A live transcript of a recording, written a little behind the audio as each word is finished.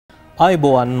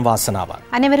ආයුබෝවන් වාසනාවන්.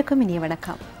 අනෙවරකම ඉනිය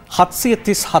වණකම්.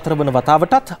 734 වන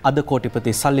වතාවටත් අද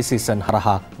කෝටිපති සල්ලි සීසන්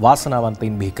හරහා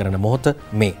වාසනාවන්තයින් බිහි කරන මොහොත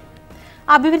මේ.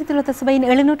 அபிவிருத்தி லொத்தசபையின்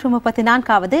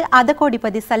 734வது අද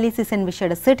කෝටිපති සල්ලි සීසන්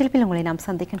විශේෂ සර්ටිල් උங்களை நாம்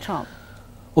சந்திக்கின்றோம்.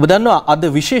 ඔබ දන්නවා අද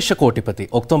විශේෂ කෝටිපති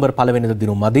ඔක්තෝබර් 1 වෙනිදා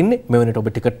දිනුම් අදින්නේ. මෙවැනිට ඔබ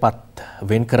ටිකට් පත්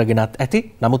වෙන් කරගෙනත් ඇති.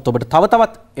 නමුත් ඔබට තව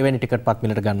තවත් එවැනි ටිකට් පත්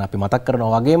මිලට ගන්න අපි මතක්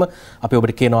කරනවා වගේම අපි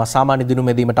ඔබට කියනවා සාමාන්‍ය දිනුම්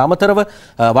එදීමට අමතරව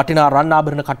වටිනා රන්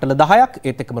ආභරණ කට්ටල 10ක්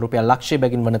ඒත් එක්කම රුපියල් ලක්ෂය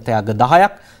බැගින් වන ත්‍යාග 10ක්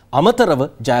අමතරව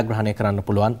ජයග්‍රහණය කරන්න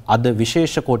පුළුවන් අද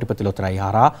විශේෂ කෝටිපති ලොතරැයි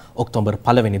හරහා ඔක්තෝබර්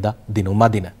 1 වෙනිදා දිනුම්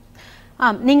අදින.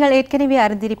 நீங்கள் ஏற்கனவே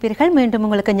அறிந்திருப்பீர்கள். மீண்டும்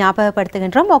உங்களுக்கு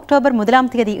ஞாபகப்படுத்துகின்றோம். அக்டோபர் 1ஆம்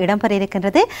தேதி இடம்பெற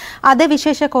இருக்கின்றது அது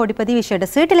விசேஷ கோடிபதி விசேட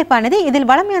சீட்டிழைப்பானது. இதில்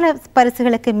வளமையான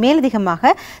பரிசுகளுக்கு மேலதிகமாக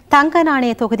தங்க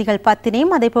நாணய தொகுதிகள்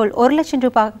 10னையும் அதேபோல் 1 லட்சம்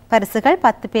ரூபாய் பரிசுகள்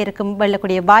 10 பேருக்கும்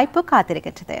வெல்லக்கூடிய வாய்ப்பு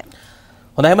காத்திருக்கின்றது.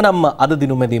 හොඳයි එහෙනම් අද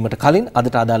දිනුම් එදීමට කලින්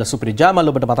අදට අදාළ සුපිරි ජයමල්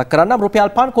ඔබට මතක් කරන්නම්. රුපියල්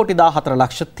 5 කෝටි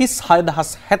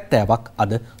 14,36,70,000ක්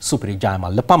අද සුපිරි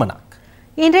ජයමල්ල පමණක්.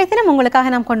 இன்றைய தினம் உங்களுக்காக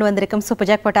நாம் கொண்டு வந்திருக்கும் சூப்பர்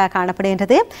ஜாக்பாட்டாக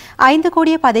காணப்படுகின்றது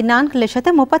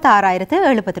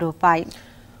 5,14,36,070 ரூபாய்.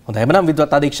 හොඳයි එහෙනම්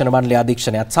විද්වත් අධීක්ෂණ මණ්ඩලයේ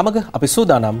අධීක්ෂණයත් සමග අපි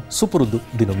සූදානම් සුපුරුදු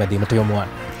දිනුම් එදීමට යමු වන්න.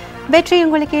 வெற்றி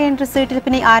உங்களுக்கு என்ற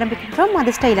சீட்டிலிப்பினை ஆரம்பிக்கின்றோம்.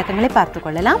 அதிர்ஷ்ட இலக்கங்களை பார்த்துக்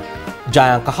கொள்ளலாம். ජය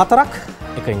අංක 4ක්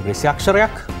එක ඉංග්‍රීසි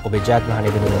අක්ෂරයක් ඔබේ ජයග්‍රහණය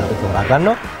දිනුම අපි තෝරා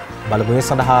ගන්නවා. බලමු මේ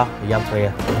සඳහා යන්ත්‍රය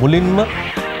මුලින්ම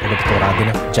ඔබට තෝරා දෙන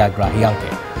ජයග්‍රාහී අංකය.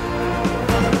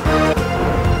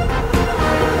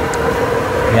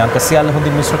 මේ අංක සියල්ල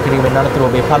හොඳින් මිශ්‍ර කිරීමෙන් අනතුරු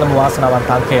ඔබේ පළමු වාසනාවන්ත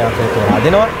අංකය අතේ තෝරා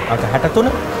දෙනවා. අංක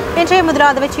 63. இன்றைய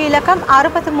முதலாவது வெற்றி இலக்கம்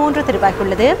 63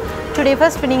 ரூபாய்க்குள்ளது. Today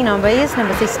first winning number is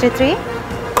number 63.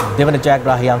 දෙවන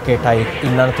ජයග්‍රාහී අංකයටයි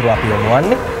ඉන්න අනතුරු අපි යමු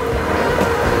වන්නේ.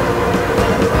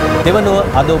 දෙවනුව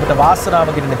අද ඔබට වාසනාව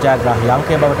ගෙනෙන ජයග්‍රාහී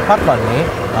අංකය බවට පත්වන්නේ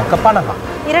අංක 50.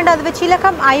 இரண்டாவது வெற்றி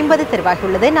இலக்கம் 50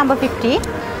 ரூபாய்க்குள்ளது. number 50.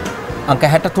 අංක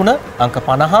 63 අංක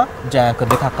 50 ජය අංක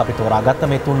දෙකක් අපි තෝරාගත්ත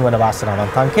මේ තුන්වන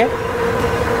වාසනාවන්ත අංකය.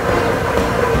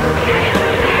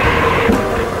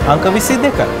 අංක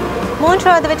 22.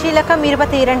 மூன்றாவது வெற்றி இலக்கம்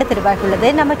 22 ரூபாய்க்குள்ளது.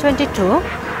 number 22.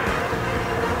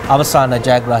 අවසාන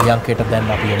ජයග්‍රාහී අංකයට දැන්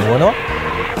අපි යමු වනවා.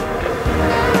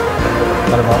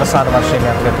 බලමු අවසාන වර්ෂයේ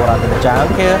අංකය තෝරා දෙන ජය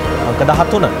අංකය අංක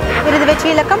 13. இறுதி வெற்றி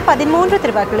இலக்கம் 13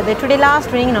 ரூபாய்க்குள்ளது. Today last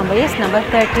winning number is number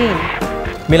 13.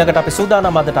 මිලකට අපි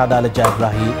සූදානම් අදට අදාළ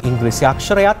ජයග්‍රාහී ඉංග්‍රීසි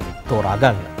අක්ෂරයත් තෝරා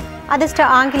ගන්න. அதிர்ஷ்ட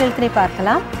ஆங்கில எழுத்தினை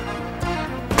பார்க்கலாம்.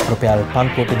 රුපියල් 5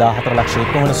 කෝටි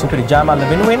 14,00,000 වන සුපිරි ජයමල්ල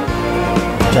වෙනුවෙන්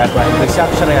ජයග්‍රාහී ඉංග්‍රීසි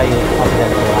අක්ෂරයයි අපි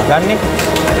දැන් තෝරාගන්නේ.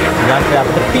 යන්ත්‍රය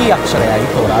අපිට P අක්ෂරයයි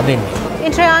තෝරා දෙන්නේ.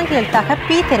 இன்றைய ஆங்கில எழுத்தாக P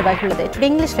தேர்வாகியுள்ளது. Today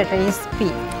English letter is P.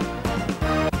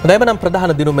 හොඳයි එහෙනම්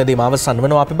ප්‍රධාන දිනුම් එදීම අවසන්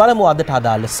වෙනවා. අපි බලමු අදට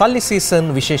අදාළ සල්ලි සීසන්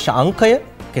විශේෂ අංකය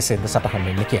කෙසේද සටහන්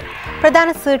වෙන්නේ කියලා. பிரதான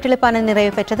சீட்டிழப்பான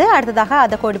நிறைவு பெற்றது. அடுத்ததாக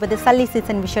அத கோடிபதி சல்லி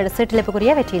சீசன் விசேட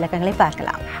சீட்டிழப்புக்குரிய வெற்றி இலக்கங்களை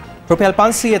பார்க்கலாம். රුපියල්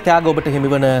 500 ත්‍යාග ඔබට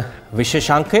හිමිවන විශේෂ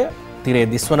අංකය තිරේ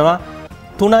දිස්වනවා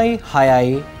 3යි 6යි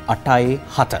 8යි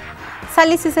 7.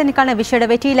 சல்லி சீசனுக்கான விசேட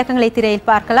வெற்றி இலக்கங்களை திரையில்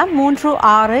பார்க்கலாம். 3,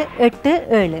 6, 8,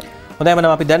 7. හොඳයි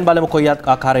එහෙනම් අපි දැන් බලමු කොයි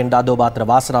ආකාරයෙන්ද අද ඔබ අතර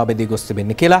වාසනාව බෙදී ගොස්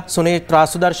තිබෙන්නේ කියලා. සුනේත්‍රා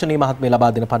සුදර්ශනී මහත්මිය ලබා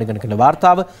දෙන පරිගණකන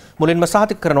වාර්තාව මුලින්ම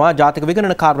සහතික කරනවා ජාතික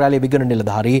විගණන කාර්යාලයේ විගණන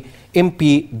නිලධාරී MP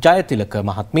ජයතිලක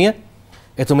මහත්මිය.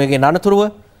 එතුමියගේ අනතුරුව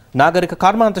නාගරික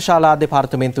කර්මාන්ත ශාලා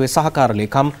දෙපාර්තමේන්තුවේ සහකාර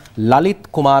ලේකම් ලලිත්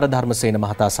කුමාර ධර්මසේන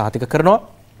මහතා සහතික කරනවා.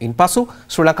 ඉන්පසු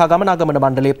ශ්‍රී ලංකා ගමනාගමන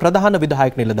මණ්ඩලයේ ප්‍රධාන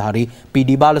විධායක නිලධාරී PD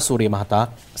බාලසූරිය මහතා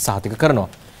සහතික කරනවා.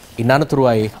 ඉන්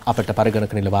අනතුරුවයි අපට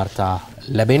පරිගණක නිල වාර්තා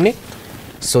ලැබෙන්නේ.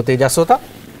 සෝතේජසෝත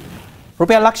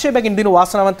රුපියල් ලක්ෂය බැගින් දිනු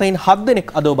වාසනාවන්තයින් 7 දෙනෙක්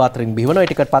අද ඔබ අතරින් බිහිවනවා.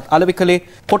 ටිකට් පත් අලවිකලේ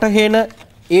කොටහේන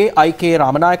AIK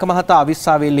රාමනායක මහතා,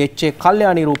 අවිස්සාවේල්ලේ HA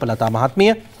කල්යාණී රූපලතා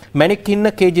මහත්මිය, මැණික්කින්න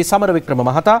KG සමරවික්‍රම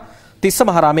මහතා, තිස්ස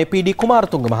මහරාමේ PD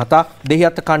කුමාරතුංග මහතා,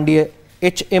 දෙහිඅත්ත කණ්ඩිය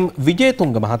HM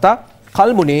විජේතුංග මහතා,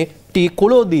 කල්මුනේ T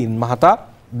කුලෝදීන් මහතා,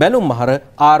 බැලුම් මහර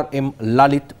RM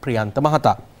ලලිත් ප්‍රියන්ත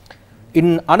මහතා. ඉන්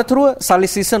අනතුරුව සල්ලි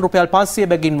සීසන් රුපියල් 500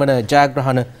 බැගින් වන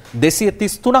ජයග්‍රහණ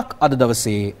 233ක් අද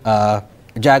දවසේ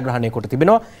ජයග්‍රහණය කොට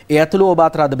තිබෙනවා. ඒ ඇතුළු ඔබ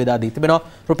අතර අද බෙදා දී තිබෙනවා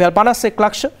රුපියල්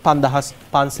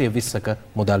 51,05,520ක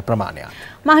මුදල් ප්‍රමාණයක්.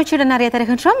 மகிழ்ச்சியுடன் நிறைய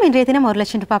தருகின்றோம். இன்றைய தினம் 1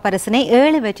 லட்சம் ரூபாய் பரிசினை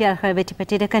 7 வெற்றியாளர்கள் வெற்றி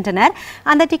பெற்றிருக்கின்றனர்.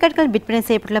 அந்த டிக்கெட்டுகள் விற்பனை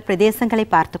செய்யப்பட்டுள்ள பிரதேசங்களை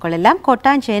பார்த்துக் கொள்ளலாம்.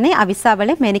 கொட்டாஞ்சேனை,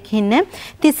 அவிசாவளை, மெனிக்கின்னு,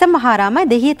 திசமஹாராம,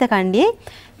 தெஹியத்த கண்டி,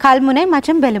 கல்முனை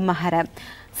மற்றும் பெலுமஹர.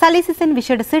 சல்லி சீசன்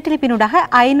விசேட சீட்டிலிப்பினூடாக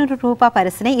 500 ரூபாய்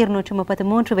பரிசினை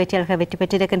 233 வெற்றியாளர்கள் வெற்றி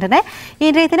பெற்றிருக்கின்றனர்.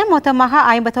 இன்றைய தினம் மொத்தமாக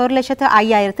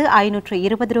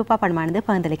 51,05,520 ரூபாய் பணமானது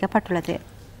பகிர்ந்தளிக்கப்பட்டுள்ளது.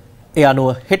 ඒ අනුව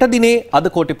හෙට දිනේ අද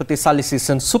කෝටිපති සල්ලි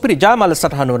සීසන් සුපිරි ජයමල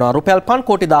සටහන වනවා රුපියල් 5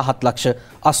 කෝටි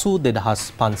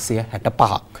 17,82,565ක්.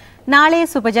 நாளைய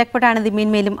சூப்பர் ஜாக்பாட் ஆனது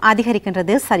மேன்மேலும்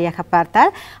அதிகரிக்கின்றது. சரியாக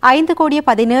பார்த்தால்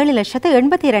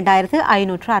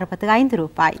 5,17,82,565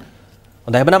 ரூபாய்.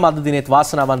 හොඳයි අද දිනෙත්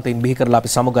වාසනාවන්තයින් බිහි කරලා අපි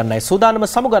සමුගන්නයි. සූදානම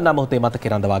සමුගන්නා මොහොතේ මතකේ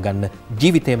රඳවා ගන්න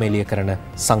ජීවිතයම එළිය කරන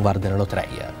සංවර්ධන ලොතරැය.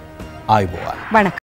 ආයුබෝවන්. වණකම්.